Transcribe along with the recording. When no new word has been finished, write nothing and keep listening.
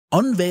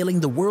Unveiling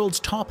the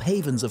world's top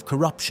havens of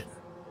corruption.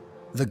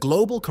 The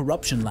global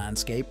corruption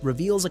landscape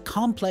reveals a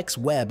complex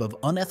web of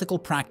unethical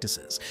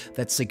practices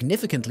that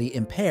significantly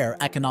impair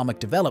economic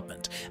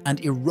development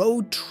and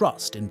erode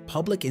trust in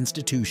public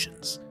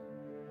institutions.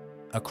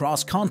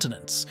 Across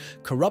continents,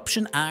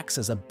 corruption acts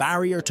as a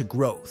barrier to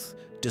growth,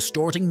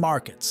 distorting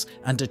markets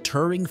and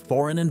deterring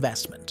foreign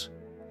investment.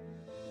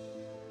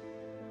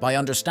 By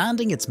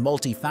understanding its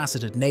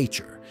multifaceted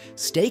nature,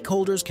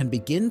 stakeholders can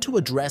begin to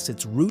address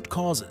its root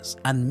causes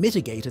and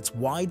mitigate its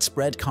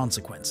widespread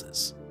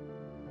consequences.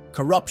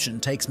 Corruption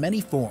takes many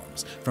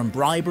forms, from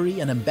bribery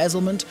and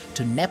embezzlement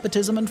to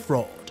nepotism and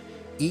fraud,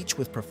 each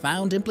with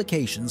profound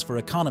implications for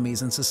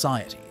economies and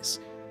societies.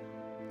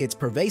 Its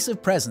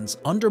pervasive presence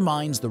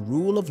undermines the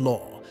rule of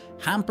law,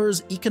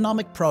 hampers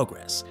economic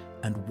progress,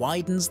 and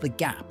widens the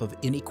gap of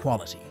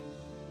inequality.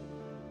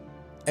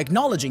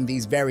 Acknowledging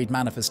these varied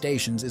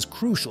manifestations is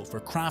crucial for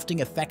crafting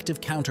effective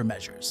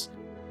countermeasures.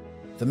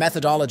 The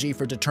methodology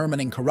for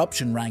determining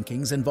corruption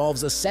rankings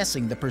involves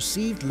assessing the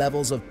perceived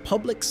levels of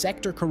public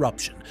sector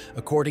corruption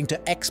according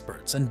to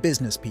experts and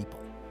business people.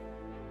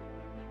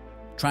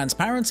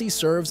 Transparency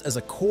serves as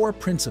a core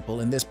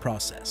principle in this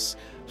process,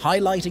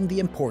 highlighting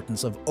the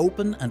importance of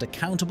open and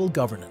accountable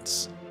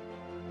governance.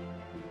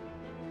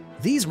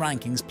 These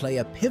rankings play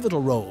a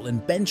pivotal role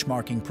in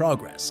benchmarking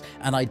progress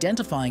and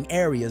identifying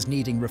areas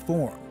needing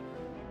reform.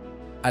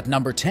 At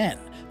number 10,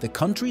 the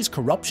country's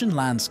corruption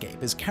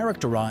landscape is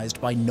characterized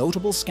by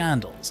notable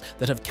scandals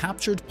that have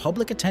captured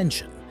public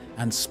attention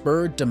and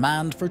spurred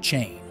demand for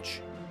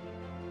change.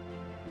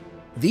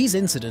 These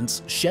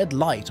incidents shed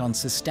light on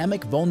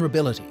systemic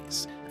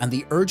vulnerabilities and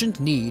the urgent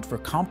need for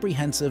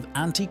comprehensive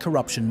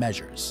anti-corruption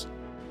measures.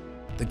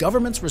 The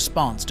government's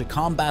response to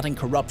combating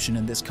corruption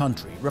in this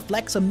country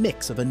reflects a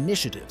mix of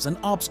initiatives and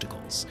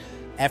obstacles.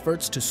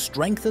 Efforts to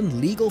strengthen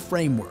legal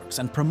frameworks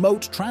and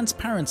promote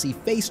transparency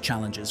face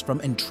challenges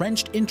from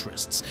entrenched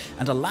interests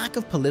and a lack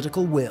of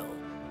political will,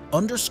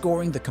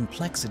 underscoring the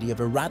complexity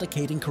of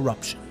eradicating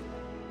corruption.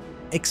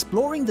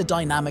 Exploring the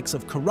dynamics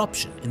of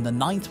corruption in the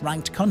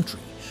 9th-ranked country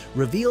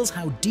reveals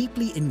how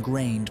deeply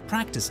ingrained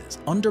practices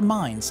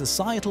undermine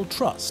societal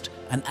trust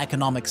and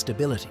economic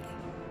stability.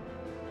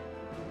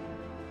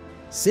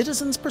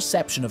 Citizens'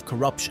 perception of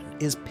corruption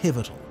is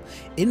pivotal,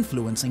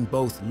 influencing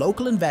both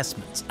local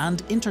investments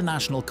and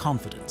international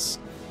confidence.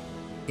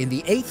 In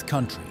the 8th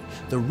country,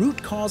 the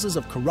root causes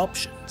of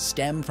corruption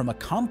stem from a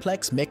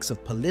complex mix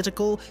of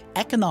political,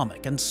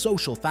 economic, and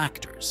social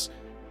factors.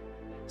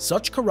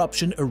 Such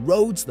corruption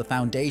erodes the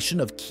foundation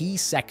of key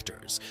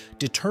sectors,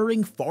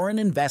 deterring foreign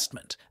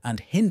investment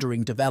and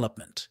hindering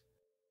development.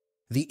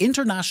 The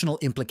international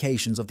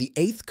implications of the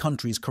 8th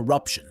country's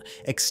corruption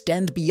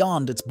extend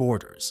beyond its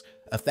borders,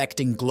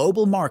 affecting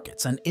global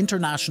markets and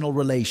international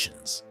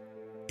relations.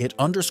 It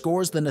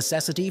underscores the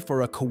necessity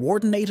for a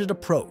coordinated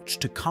approach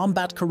to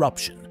combat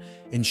corruption,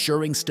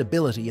 ensuring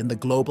stability in the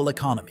global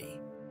economy.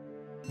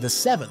 The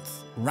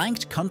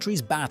 7th-ranked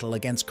country's battle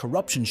against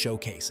corruption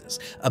showcases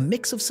a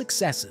mix of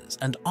successes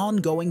and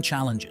ongoing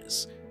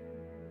challenges.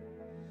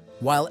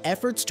 While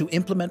efforts to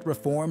implement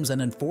reforms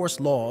and enforce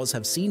laws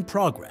have seen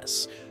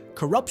progress,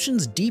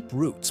 corruption's deep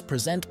roots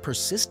present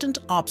persistent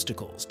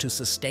obstacles to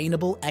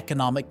sustainable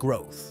economic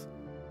growth.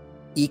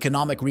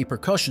 Economic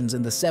repercussions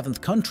in the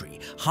 7th country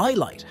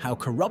highlight how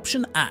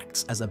corruption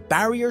acts as a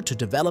barrier to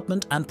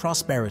development and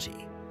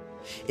prosperity.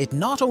 It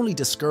not only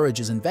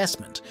discourages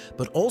investment,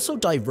 but also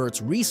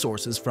diverts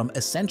resources from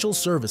essential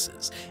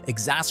services,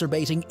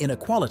 exacerbating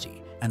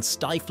inequality and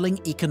stifling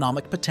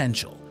economic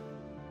potential.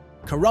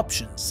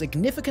 Corruption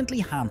significantly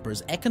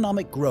hampers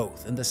economic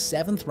growth in the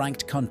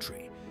 7th-ranked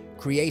country,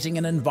 creating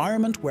an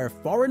environment where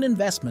foreign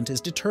investment is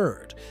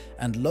deterred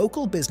and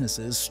local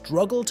businesses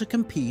struggle to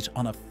compete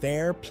on a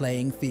fair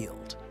playing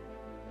field.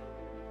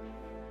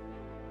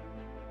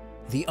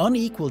 The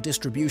unequal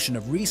distribution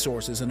of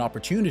resources and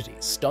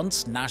opportunities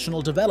stunts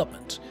national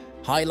development,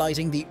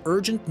 highlighting the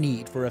urgent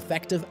need for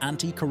effective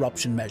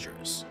anti-corruption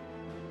measures.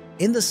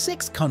 In the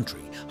 6th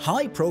country,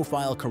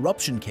 high-profile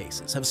corruption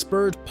cases have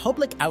spurred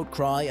public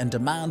outcry and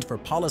demand for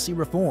policy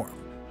reform.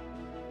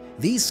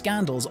 These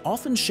scandals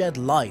often shed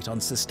light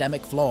on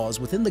systemic flaws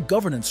within the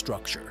governance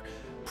structure,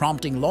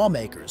 prompting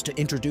lawmakers to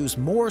introduce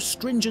more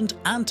stringent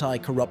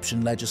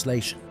anti-corruption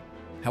legislation.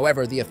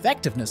 However, the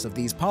effectiveness of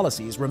these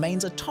policies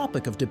remains a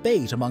topic of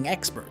debate among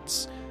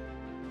experts.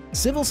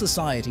 Civil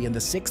society in the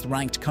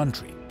 6th-ranked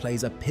country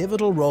plays a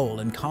pivotal role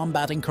in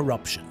combating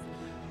corruption.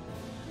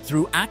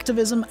 Through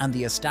activism and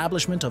the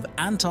establishment of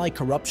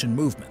anti-corruption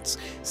movements,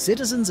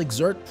 citizens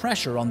exert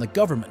pressure on the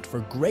government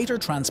for greater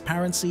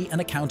transparency and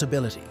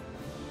accountability.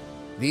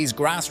 These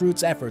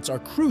grassroots efforts are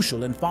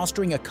crucial in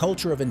fostering a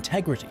culture of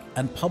integrity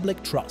and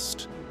public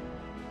trust.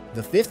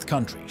 The 5th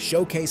country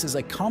showcases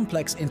a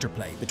complex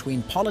interplay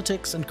between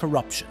politics and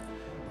corruption,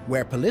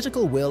 where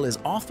political will is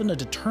often a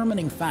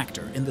determining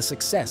factor in the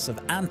success of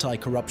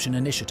anti-corruption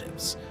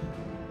initiatives.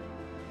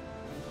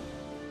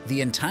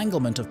 The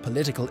entanglement of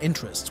political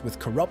interests with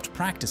corrupt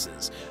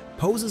practices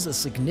poses a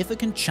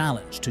significant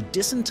challenge to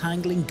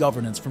disentangling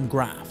governance from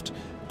graft,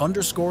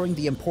 underscoring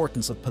the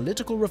importance of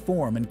political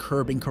reform in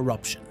curbing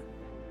corruption.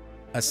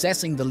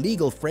 Assessing the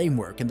legal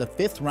framework in the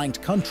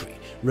fifth-ranked country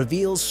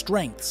reveals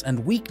strengths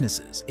and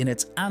weaknesses in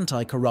its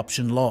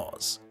anti-corruption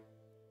laws.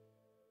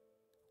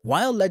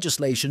 While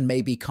legislation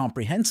may be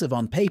comprehensive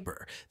on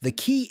paper, the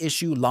key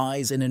issue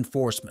lies in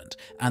enforcement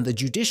and the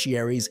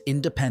judiciary's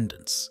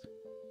independence.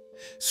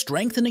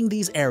 Strengthening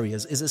these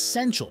areas is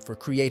essential for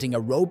creating a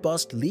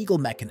robust legal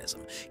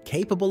mechanism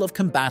capable of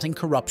combating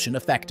corruption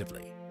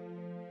effectively.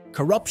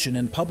 Corruption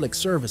in public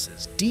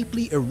services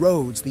deeply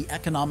erodes the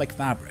economic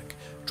fabric,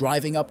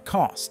 driving up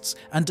costs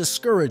and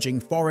discouraging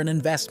foreign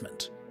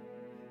investment.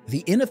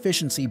 The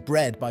inefficiency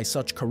bred by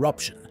such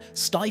corruption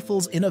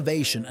stifles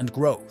innovation and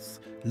growth,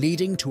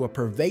 leading to a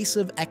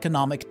pervasive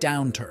economic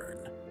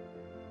downturn.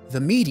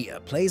 The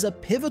media plays a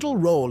pivotal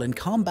role in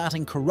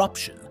combating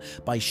corruption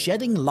by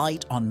shedding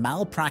light on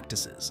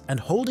malpractices and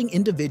holding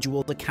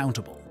individuals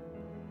accountable.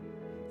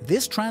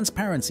 This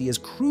transparency is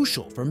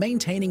crucial for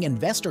maintaining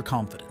investor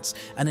confidence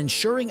and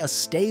ensuring a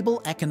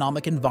stable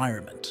economic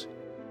environment.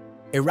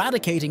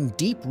 Eradicating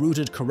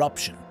deep-rooted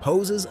corruption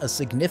poses a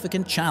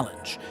significant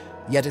challenge,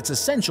 yet it's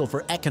essential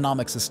for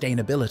economic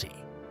sustainability.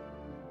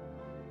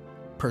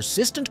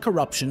 Persistent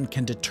corruption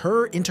can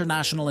deter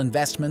international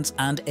investments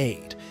and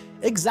aid,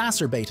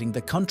 exacerbating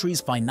the country's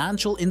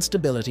financial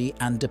instability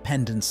and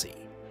dependency.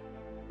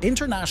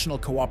 International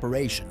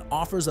cooperation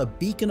offers a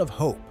beacon of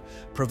hope,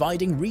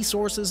 providing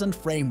resources and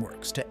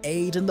frameworks to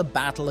aid in the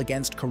battle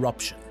against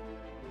corruption.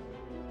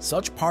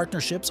 Such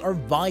partnerships are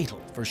vital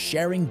for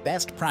sharing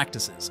best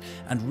practices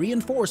and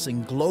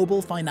reinforcing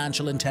global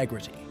financial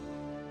integrity.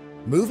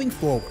 Moving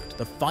forward,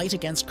 the fight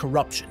against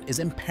corruption is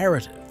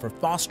imperative for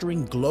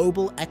fostering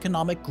global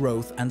economic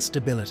growth and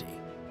stability.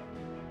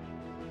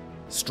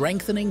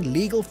 Strengthening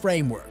legal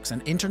frameworks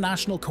and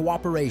international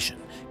cooperation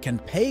can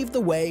pave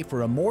the way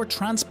for a more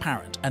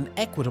transparent and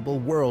equitable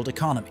world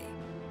economy.